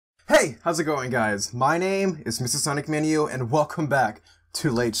Hey, how's it going, guys? My name is MrSonicManu, and welcome back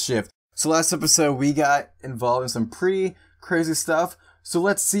to Late Shift. So last episode, we got involved in some pretty crazy stuff, so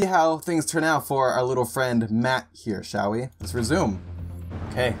let's see how things turn out for our little friend Matt here, shall we? Let's resume.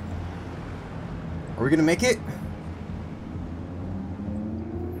 Okay. Are we gonna make it?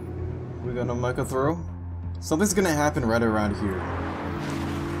 We're gonna make it through? Something's gonna happen right around here.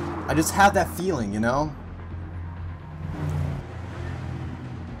 I just have that feeling, you know?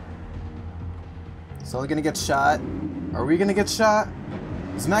 Is someone gonna get shot? Are we gonna get shot?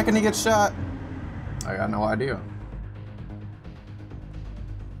 Is Matt gonna get shot? I got no idea.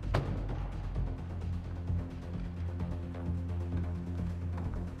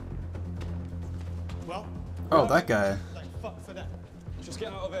 Well, oh, that guy. Thank fuck for that. Just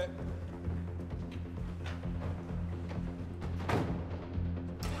get out of it.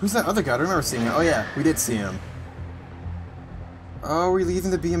 Who's that other guy? I don't remember seeing him. Oh yeah, we did see him. Oh, are we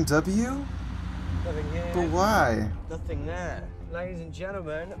leaving the BMW? Nothing here. But why? Nothing there. Ladies and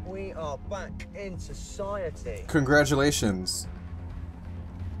gentlemen, we are back in society. Congratulations.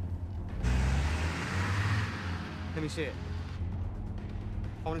 Let me see it.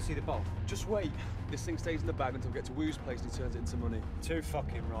 I want to see the bolt. Just wait. This thing stays in the bag until we get to Woo's place and he turns it into money. Too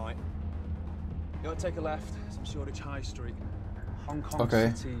fucking right. You gotta take a left. Some Shoreditch High Street. Hong Kong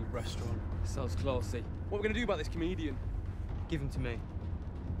Okay. City restaurant. Sounds classy. What are we gonna do about this comedian? Give him to me.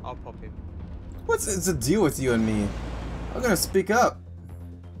 I'll pop him. What's the deal with you and me? I'm gonna speak up.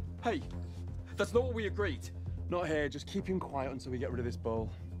 Hey, that's not what we agreed. Not here. Just keep him quiet until we get rid of this bowl.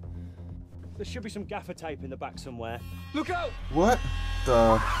 There should be some gaffer tape in the back somewhere. Look out! What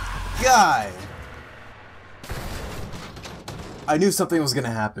the guy? I knew something was gonna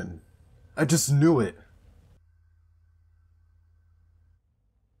happen. I just knew it.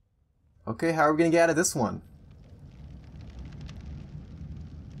 Okay, how are we gonna get out of this one?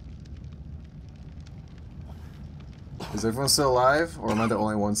 Is everyone still alive, or am I the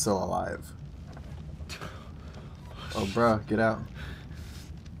only one still alive? Oh, bruh, get out.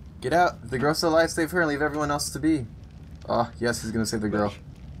 Get out! If the girl's still alive, save her and leave everyone else to be. Oh, yes, he's gonna save the girl.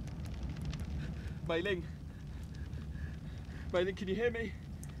 Mei Ling. Mei Ling, can you hear me?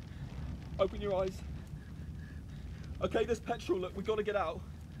 Open your eyes. Okay, there's petrol. Look, we gotta get out.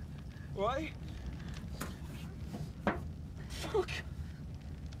 Alright? Fuck.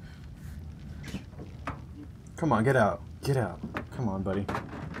 Come on, get out. Get out. Come on, buddy.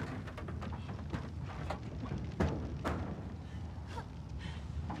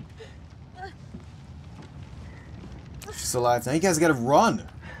 She's alive. Now you guys gotta run.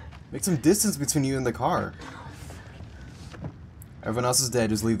 Make some distance between you and the car. Everyone else is dead.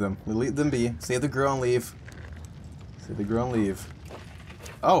 Just leave them. Leave them be. Save the girl and leave. Save the girl and leave.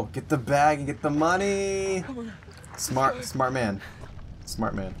 Oh, get the bag and get the money. Smart man.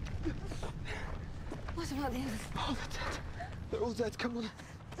 Smart man. What about the others? Oh, they're dead. They're all dead. Come on.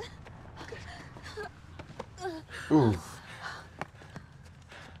 Ooh.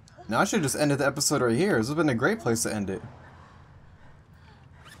 Now I should have just ended the episode right here. This would have been a great place to end it.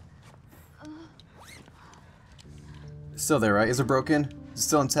 It's still there, right? Is it broken? Is it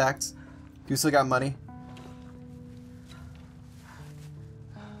still intact? You still got money?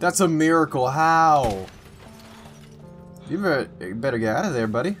 That's a miracle. How? You better get out of there,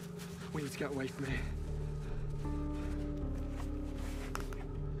 buddy. We need to get away from here.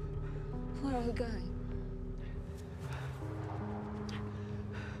 Where are we going?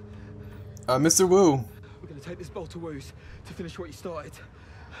 Mr. Wu. We're gonna take this bowl to Woo's to finish what you started.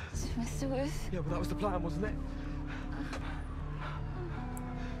 Mr. Woo's? Yeah, well, that was the plan, wasn't it?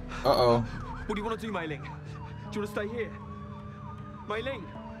 Uh-oh. What do you want to do, Mei Ling? Do you want to stay here? Mei Ling?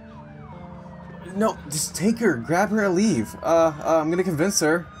 No, just take her. Grab her and leave. I'm gonna convince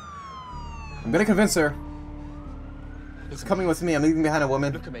her. She's coming with me. I'm leaving behind a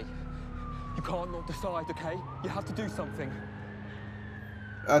woman. Look at me. You can't not decide, okay? You have to do something.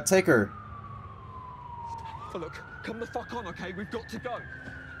 Take her. So look, come the fuck on, okay? We've got to go.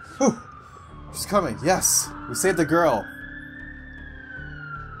 Whew. She's coming. Yes. We saved the girl.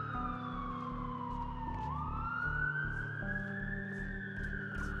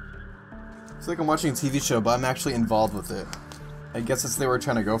 It's like I'm watching a TV show, but I'm actually involved with it. I guess that's what they were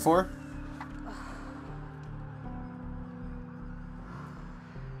trying to go for.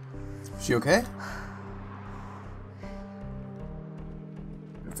 Is she okay?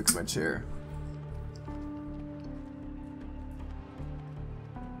 I'll fix my chair.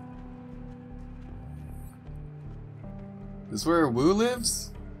 Is this where Wu lives?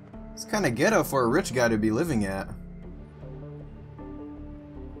 It's kind of ghetto for a rich guy to be living at.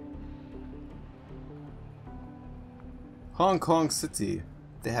 Hong Kong City.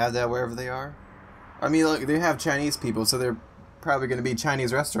 They have that wherever they are. I mean, look, they have Chinese people, so they're probably going to be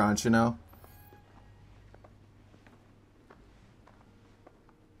Chinese restaurants, you know?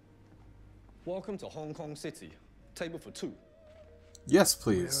 Welcome to Hong Kong City. Table for 2. Yes,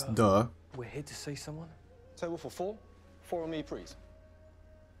 please. Duh. We're here to see someone? Table for 4. Follow me, please.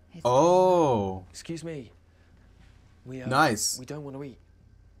 Oh. Excuse me. We Nice. We don't want to eat.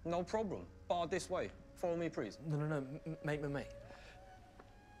 No problem. Bar this way. Follow me, please. No. Mate.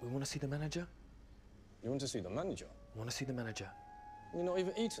 We want to see the manager. You want to see the manager? Want to see the manager. You're not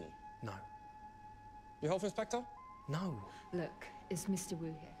even eating. No. Your health inspector? No. Look, is Mr. Wu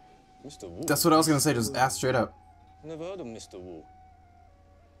here? Mr. Wu? That's what I was going to say. Just ask straight up. Never heard of Mr. Wu.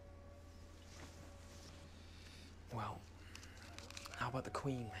 Well, how about the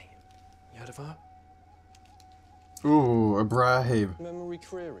Queen, mate? You heard of her? Ooh, a bribe. Memory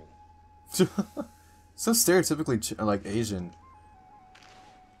clearing. So stereotypically, like, Asian.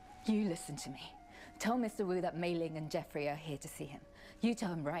 You listen to me. Tell Mr. Wu that Mei Ling and Jeffrey are here to see him. You tell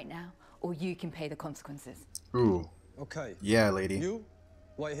him right now, or you can pay the consequences. Ooh. Okay. Yeah, lady. You,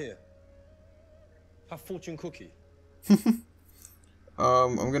 wait here. Have fortune cookie.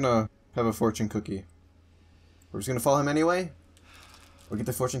 I'm gonna have a fortune cookie. We're just gonna follow him anyway? We'll get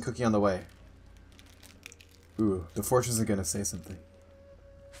the fortune cookie on the way. Ooh, the fortunes are gonna say something.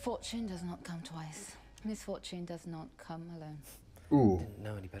 Fortune does not come twice. Misfortune does not come alone. Ooh, Didn't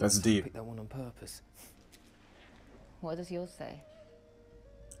know any better. that's so I deep. picked that one on purpose. What does yours say?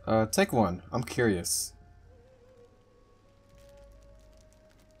 Take one. I'm curious.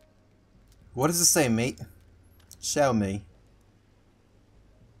 What does it say, mate? Show me.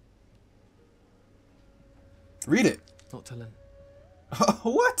 Read it. Not telling.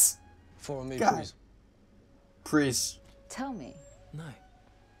 What? Follow me, God. please. Priest. Tell me. No.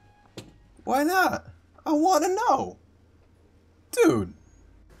 Why not? I want to know. Dude.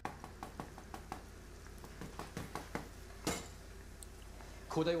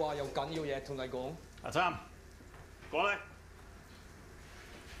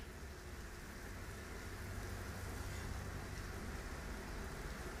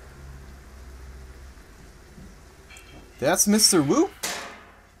 That's Mr. Wu?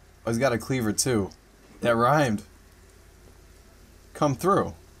 Oh, he's got a cleaver too. That rhymed. Come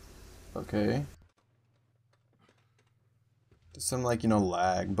through. Okay. Just some, like, you know,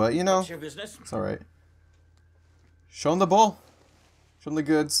 lag, but you know, it's alright. Show him the bowl. Show him the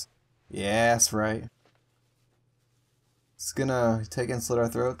goods. Yeah, that's right. It's gonna take and slit our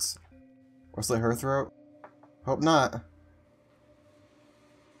throats. Or slit her throat. Hope not.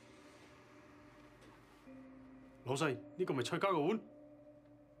 老細，呢個咪蔡家個碗？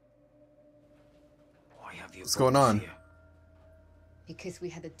 Why have you What's brought going on? us here? Because we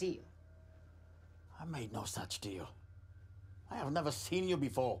had a deal. I made no such deal. I have never seen you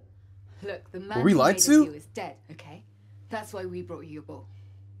before. Look, the man Were we who lied made to? the deal is dead, okay? That's why we brought you your bowl.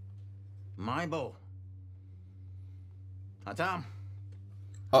 My bowl. Adam.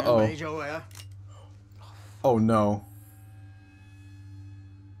 Uh-oh. Where? Oh no.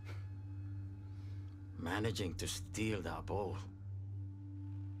 Managing to steal that bowl.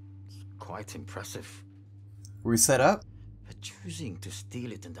 It's quite impressive. Were we set up? But choosing to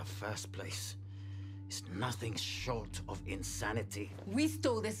steal it in the first place is nothing short of insanity. We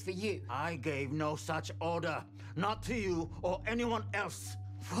stole this for you. I gave no such order. Not to you or anyone else.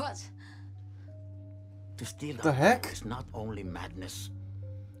 What? To steal The that heck? bowl is not only madness,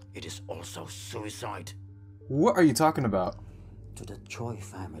 it is also suicide. What are you talking about? To the Choi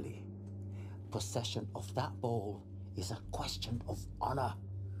family, possession of that bowl is a question of honor.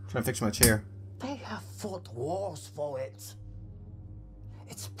 Trying to fix my chair. They have fought wars for it.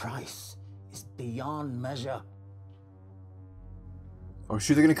 Its price is beyond measure. Oh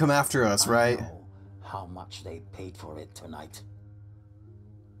shoot, they're gonna come after us, right? I know how much they paid for it tonight.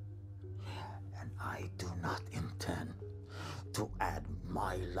 And I do not intend to add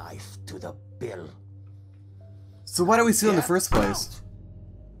my life to the bill. So why do we steal in the first place?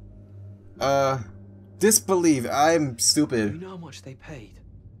 Disbelieve. I'm You stupid. know how much they paid?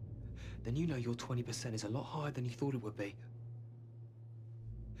 Then you know your 20% is a lot higher than you thought it would be.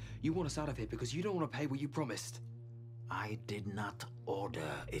 You want us out of here because you don't want to pay what you promised. I did not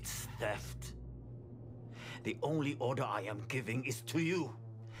order its theft. The only order I am giving is to you.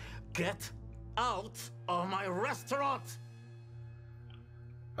 Get out of my restaurant!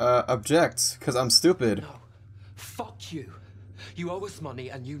 Object, because I'm stupid. No. Fuck you. You owe us money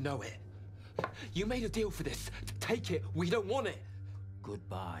and you know it. You made a deal for this. Take it. We don't want it.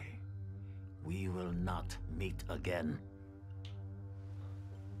 Goodbye. We will not meet again.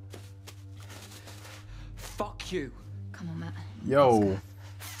 Fuck you. Come on, Matt. Yo.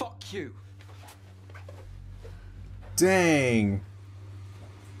 Fuck you. Dang.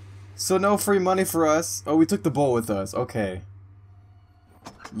 So no free money for us. Oh, we took the bull with us. Okay.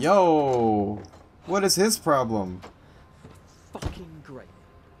 Yo. What is his problem? Fucking great.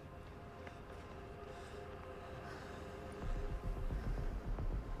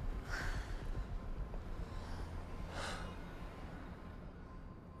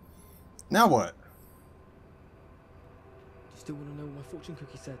 Now what? You still want to know what my fortune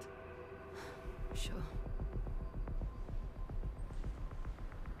cookie said? Sure.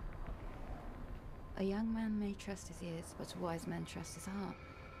 A young man may trust his ears, but a wise man trusts his heart.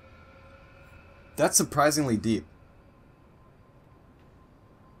 That's surprisingly deep.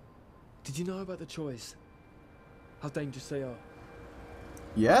 Did you know about the choice? How dangerous they are?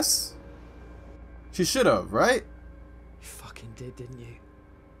 Yes? She should have, right? You fucking did, didn't you?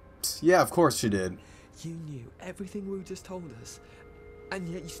 Yeah, of course she did. You knew everything Wu just told us, and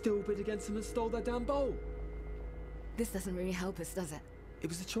yet you still bid against him and stole that damn bowl. This doesn't really help us, does it? It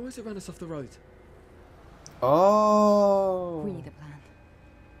was the choice that ran us off the road. Oh. We need a plan.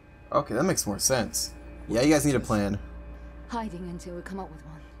 Okay, that makes more sense. Yeah, you guys need a plan. Hiding until we come up with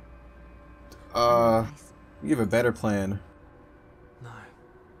one. You have a better plan. No.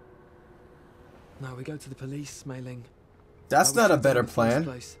 No, we go to the police, Mei-Ling. That's not a better plan.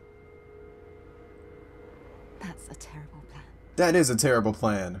 That's a terrible plan. That is a terrible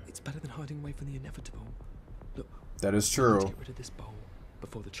plan. It's better than hiding away from the inevitable. Look, that is we need true. to get rid of this bowl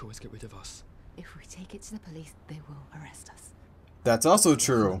before the choice get rid of us. If we take it to the police, they will arrest us. That's also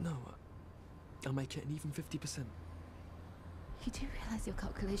true. No, I'll make it an even 50%. You do realize your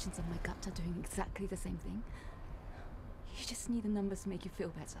calculations on my gut are doing exactly the same thing? You just need the numbers to make you feel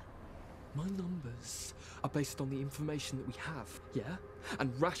better. My numbers are based on the information that we have, yeah?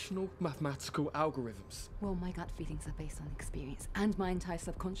 And rational mathematical algorithms. Well, my gut feelings are based on experience and my entire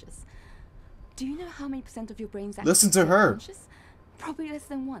subconscious. Do you know how many % of your brain's actually Listen to her. subconscious? Probably less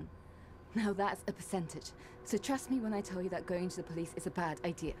than 1. Now that's a percentage. So trust me when I tell you that going to the police is a bad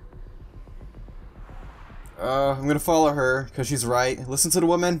idea. I'm gonna follow her, because she's right. Listen to the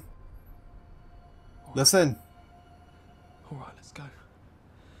woman. Listen. Alright, let's go.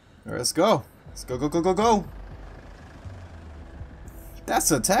 Alright, let's go. Let's go, go, go, go, go.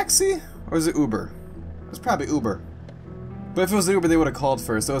 That's a taxi? Or is it Uber? It's probably Uber. But if it was Uber, they would have called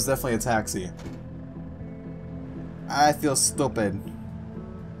first, so it's definitely a taxi. I feel stupid.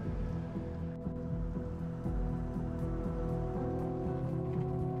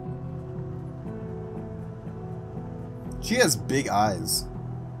 She has big eyes.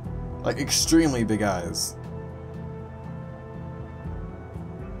 Like, extremely big eyes.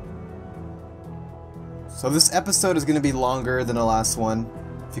 So this episode is going to be longer than the last one,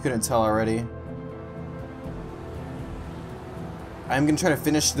 if you couldn't tell already. I'm going to try to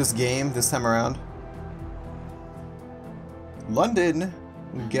finish this game this time around. London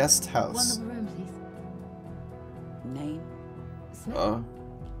Guest House. One room, please. Name? Smith?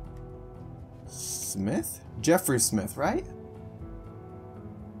 Smith? Jeffrey Smith, right?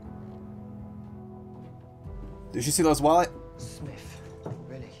 Did you see those wallet? Smith.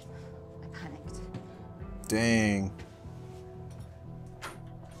 Really? I panicked. Dang.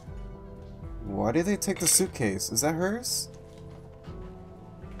 Why did they take the suitcase? Is that hers?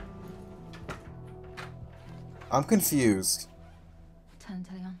 I'm confused. Turn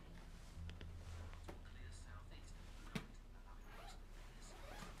telly on.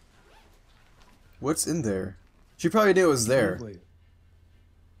 What's in there? She probably knew it was there.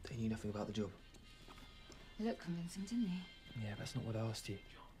 They knew nothing about the job. They looked convincing, didn't they? Yeah, that's not what I asked you.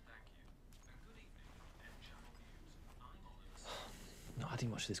 Not adding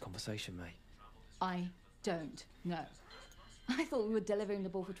much to this conversation, mate. I don't know. I thought we were delivering the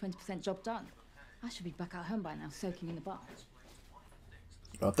ball for 20% job done. I should be back at home by now, soaking in the bath.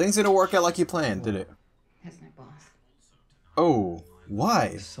 Well, things didn't work out like you planned, did it? There's no bath. Oh,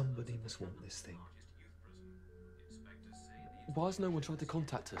 why? Somebody must want this thing. Why has no one tried to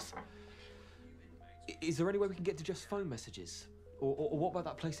contact us? Is there any way we can get to Jeff's phone messages? Or what about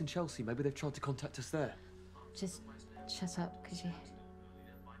that place in Chelsea? Maybe they've tried to contact us there. Just shut up, could you?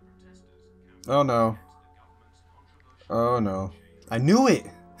 Oh no. Oh no. I knew it!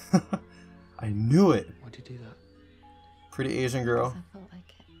 I knew it! Why'd you do that? Pretty Asian girl. I felt like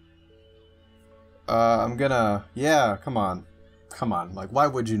it. I'm gonna... Yeah, come on. Come on. Like, why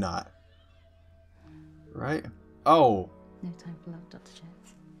would you not? Right? Oh. No time for love, Dr.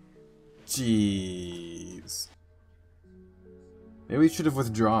 Jones. Jeez. Maybe we should have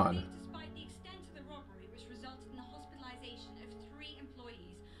withdrawn. Despite the extent of the robbery, which resulted in the hospitalization of 3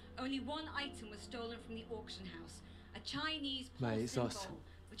 employees, only one item was stolen from the auction house. A Chinese Mate, it's porcelain us. bowl,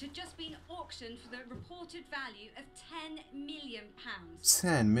 which which had just been auctioned for the reported value of £10 million.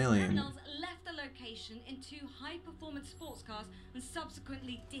 10 million. Criminals left the location in 2 high-performance sports cars and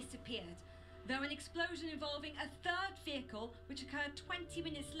subsequently disappeared. Though an explosion involving a third vehicle, which occurred 20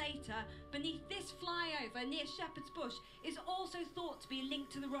 minutes later beneath this flyover near Shepherd's Bush, is also thought to be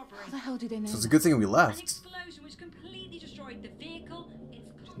linked to the robbery. How the hell do they know? So it's a good thing we An left. explosion which completely destroyed the vehicle,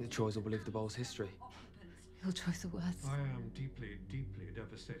 its The Troys will believe the Bowl's history. Your choice of words. I am deeply, deeply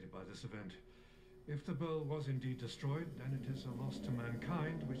devastated by this event. If the bowl was indeed destroyed, then it is a loss to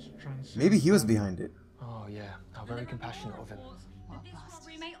mankind which transcends... Maybe he was behind it. Oh yeah, how very compassionate of him. But this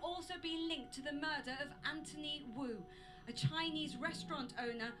robbery may also be linked to the murder of Anthony Wu, a Chinese restaurant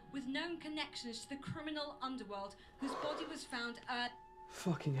owner with known connections to the criminal underworld, whose body was found at...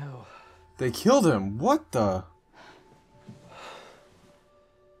 Fucking hell. They killed him. What the?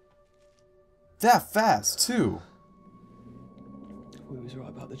 That fast, too. We was right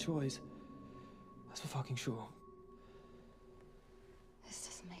about the Troys. That's for fucking sure. This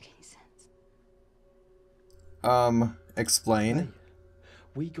doesn't make any sense. Explain. Hey,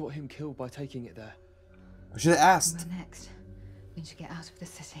 we got him killed by taking it there. I should have asked. Where next? We need to get out of the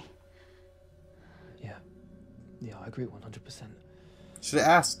city. Yeah. Yeah, I agree 100%. Should have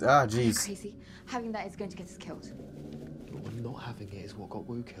asked. Ah, Are you jeez. crazy? Having that is going to get us killed. But not having it is what got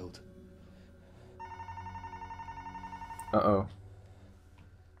Wu killed. Uh-oh.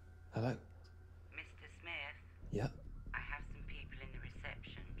 Hello? Mr. Smith? Yeah? I have some people in the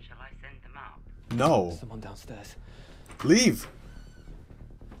reception. Shall I send them up? No. Someone downstairs. Leave.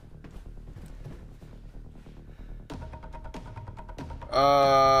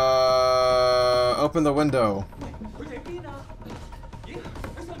 Open the window.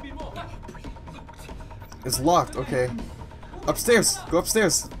 It's locked, okay. Upstairs! Go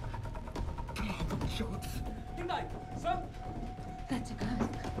upstairs!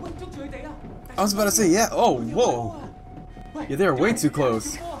 I was about to say, yeah. Oh, whoa. Yeah, they're way too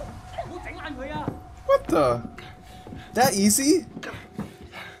close. What the? That easy?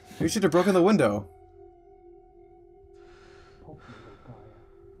 You should have broken the window.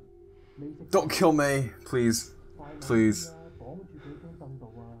 Don't kill May, please. Please.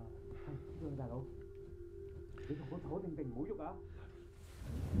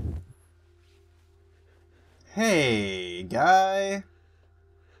 Hey, guy.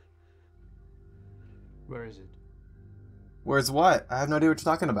 Where is it? Where's what? I have no idea what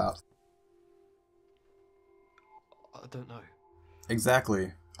you're talking about. I don't know.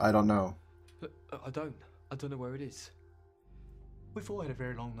 Exactly. I don't know. I don't know where it is. We've all had a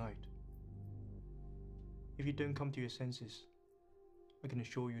very long night. If you don't come to your senses, I can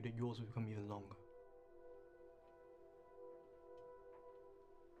assure you that yours will become even longer.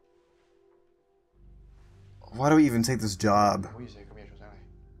 Why do we even take this job? 唔好意思，咁夜做醒你。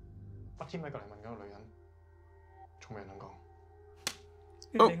北天米過嚟問嗰個女人，仲未人能講。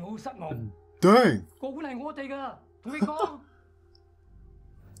你令我好失望。Dang! 個碗係我哋㗎，同你講。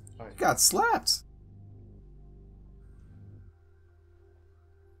Got slapped.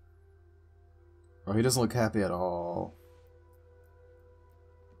 Oh, he doesn't look happy at all.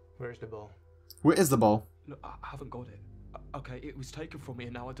 Where's the ball? Where is the ball? Look, I haven't got it. Okay, it was taken from me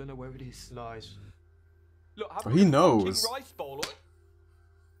and now I don't know where it is. Lies. Look, Oh, he knows. Rice bowl.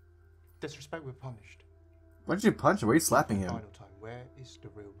 Disrespect we're punished. Why did you punch him? Why are you slapping him? Final time. Where is the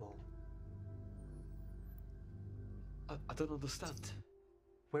real ball? I don't understand.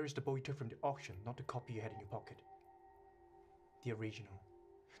 Where is the ball you took from the auction, not the copy you had in your pocket? The original.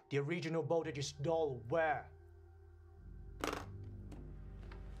 The original ball that you stole. Where?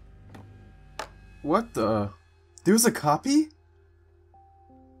 What the? There was a copy?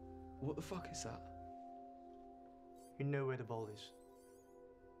 What the fuck is that? You know where the ball is.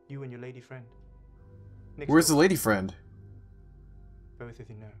 You and your lady friend. Next Where's the door. lady friend? Both of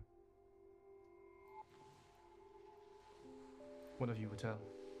you know. One of you will tell.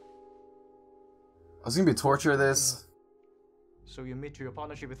 I was gonna be torture this. So you admit to your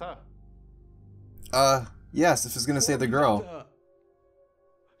partnership with her? Yes, if it's gonna save the girl.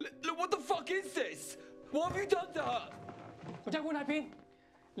 Look, what the fuck is this? What have you done to her? 個隻碗喺邊？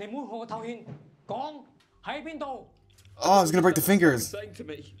你唔好學我透獻，講喺邊度？ Oh, I was gonna break the fingers. Saying to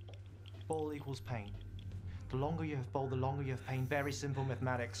me. Ball equals pain. The longer you have ball, the longer you have pain. Very simple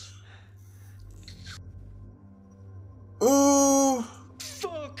mathematics. Ooh.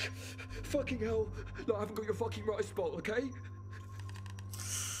 Fuck! Fucking hell. Look, I haven't got your fucking rice bowl, okay?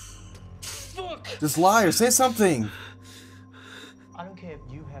 Fuck! Just lie or say something. I don't care if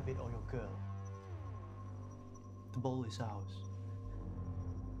you have it or your girl. The ball is ours.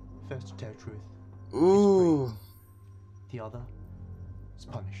 First to tell truth. Ooh. The other, is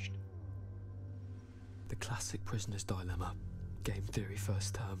punished. The classic prisoner's dilemma. Game theory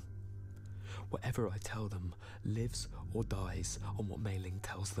first term. Whatever I tell them lives or dies on what Mei Ling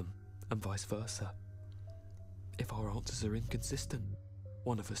tells them, and vice versa. If our answers are inconsistent,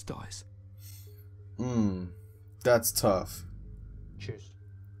 one of us dies. That's tough. Choose.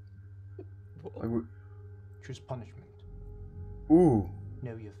 Choose punishment. Ooh.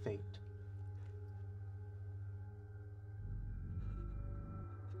 Know your fate.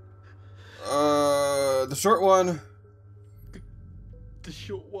 The short one. The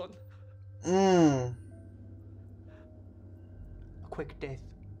short one. A quick death,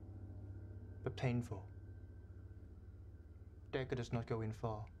 but painful. Dagger does not go in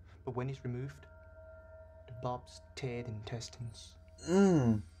far, but when it's removed, the barbs tear the intestines.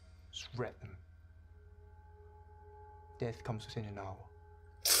 Shred them. Death comes within an hour.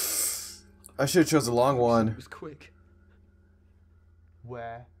 I should have chose a long one. It was quick.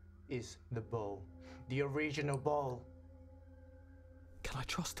 Where is the bowl? The original bowl. Can I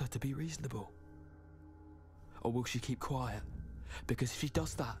trust her to be reasonable? Or will she keep quiet? Because if she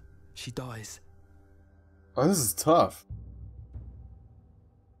does that, she dies. Oh, this is tough.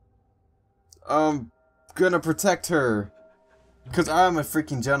 I'm gonna protect her. Because I'm a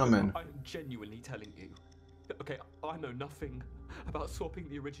freaking gentleman. I am genuinely telling you. Okay, I know nothing about swapping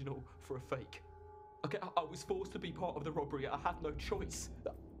the original for a fake. Okay, I was forced to be part of the robbery. I had no choice.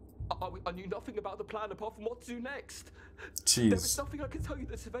 I knew nothing about the plan apart from what to do next. Jeez. There is nothing I can tell you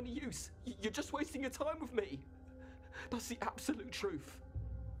that's of any use. You're just wasting your time with me. That's the absolute truth.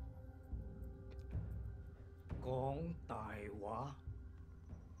 講大話。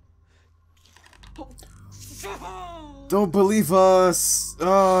 Don't believe us. It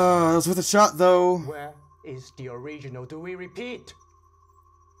was worth a shot though. Where is the original? Do we repeat?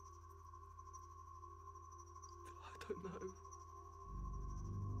 I don't know.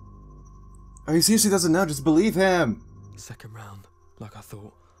 Oh, he seriously doesn't know. Just believe him. Second round, like I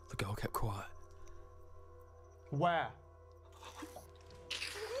thought, the girl kept quiet. Where?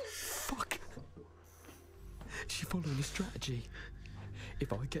 Fuck. She following a strategy.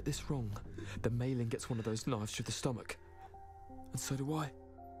 If I get this wrong, then Mei Ling gets one of those knives through the stomach. And so do I.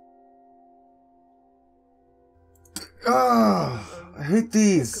 I hate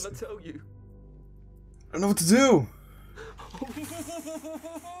these. What can I tell you? I don't know what to do.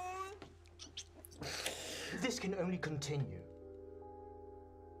 This can only continue.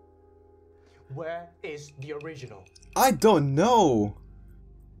 Where is the original? I don't know.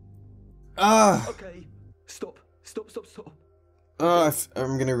 Okay, stop.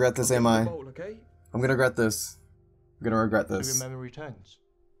 I'm gonna regret this, am I? Okay? I'm gonna regret this. I'm gonna regret Your this. memory returns.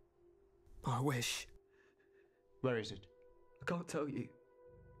 I wish. Where is it? I can't tell you.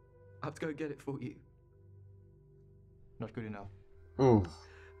 I have to go get it for you. Not good enough. Ooh.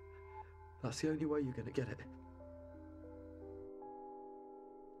 That's the only way you're gonna get it.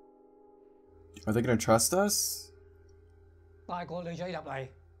 Are they gonna trust us? 帶個女仔入嚟。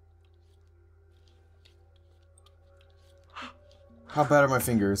 How bad are my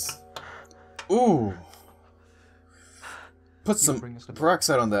fingers? Ooh. Put some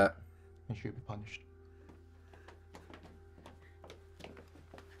peroxide on that. And she'll be punished.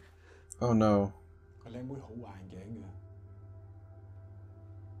 Oh no. 個靚妹好壞眼鏡嘅。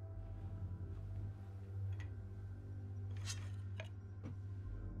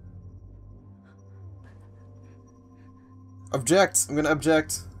 Object. I'm gonna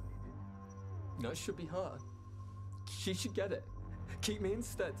object. No, it should be her. She should get it. Keep me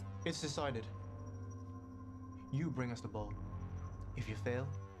instead. It's decided. You bring us the ball. If you fail,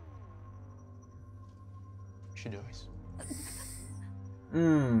 she dies.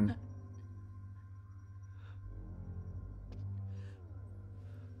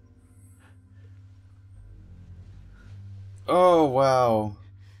 Oh wow.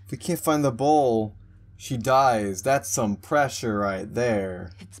 If we can't find the bowl, she dies. That's some pressure right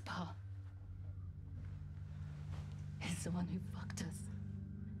there. It's Pa. He's the one who fucked us.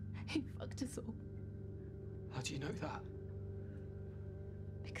 He fucked us all. How do you know that?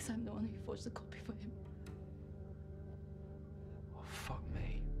 Because I'm the one who forged the copy for him. Oh, fuck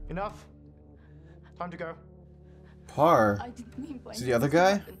me. Enough. Time to go. Par. I didn't mean by Is it the other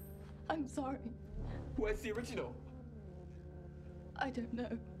guy? I'm sorry. Where's the original? I don't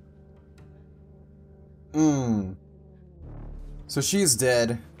know. So she's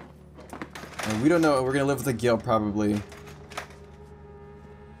dead. And we don't know. We're gonna live with the guilt probably.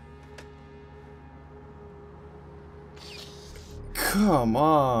 Come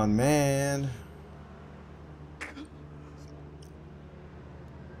on, man.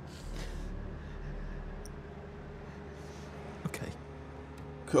 Okay.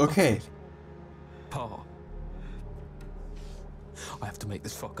 Okay. Pa. I have to make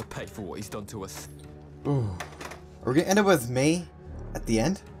this fucker pay for what he's done to us. Ooh. Are we gonna end up with May at the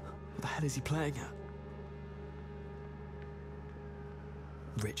end? What the hell is he playing at?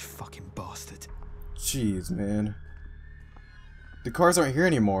 Rich fucking bastard. Jeez, man. The cars aren't here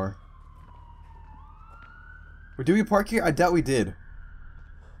anymore. Or did we park here? I doubt we did.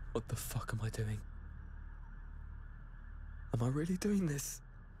 What the fuck am I doing? Am I really doing this?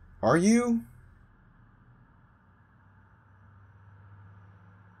 Are you?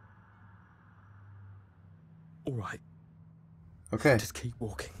 Alright. Okay. Just keep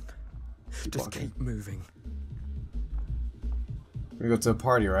walking. Keep moving. We go to a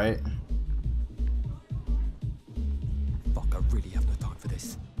party, right? Fuck, I really have no time for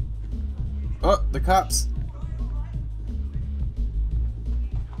this. Oh, the cops.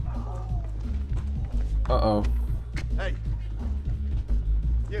 Uh-oh. Hey.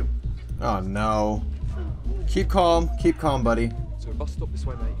 You. Oh, no. Keep calm, buddy. So a bus stop this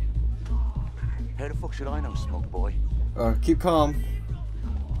way, mate. How the fuck should I know, smoke boy? Keep calm.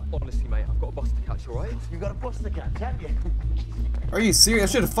 Honestly, mate, I've got a bus to catch, alright? You got a bus to catch, have you? Are you serious?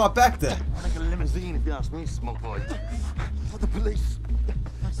 I should have fought back then. Like a limousine, if you ask me, smoke boy. For the police.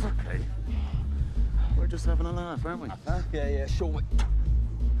 That's okay. We're just having a laugh, aren't we? Huh? Yeah, sure.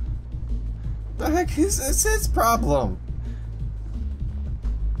 The heck is it's his problem?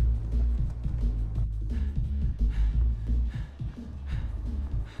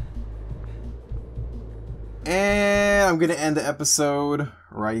 And I'm gonna end the episode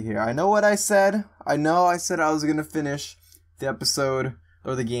right here. I know what I said. I said I was gonna finish the episode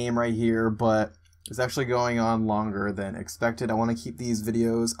or the game right here, but it's actually going on longer than expected. I want to keep these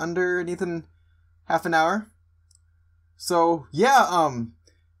videos underneath half an hour. So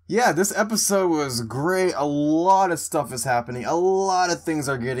yeah, this episode was great. A lot of stuff is happening. A lot of things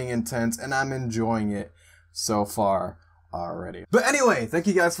are getting intense, and I'm enjoying it so far already. But anyway, thank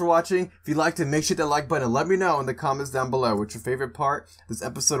you guys for watching. If you liked it, make sure to hit that like button and let me know in the comments down below what your favorite part of this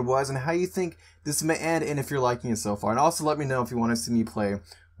episode was and how you think this may end and if you're liking it so far. And also let me know if you want to see me play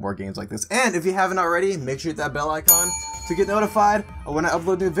more games like this. And if you haven't already, make sure to hit that bell icon to get notified of when I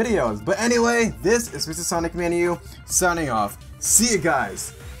upload new videos. But anyway, this is MrSonicManu signing off. See you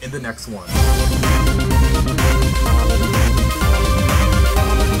guys in the next one.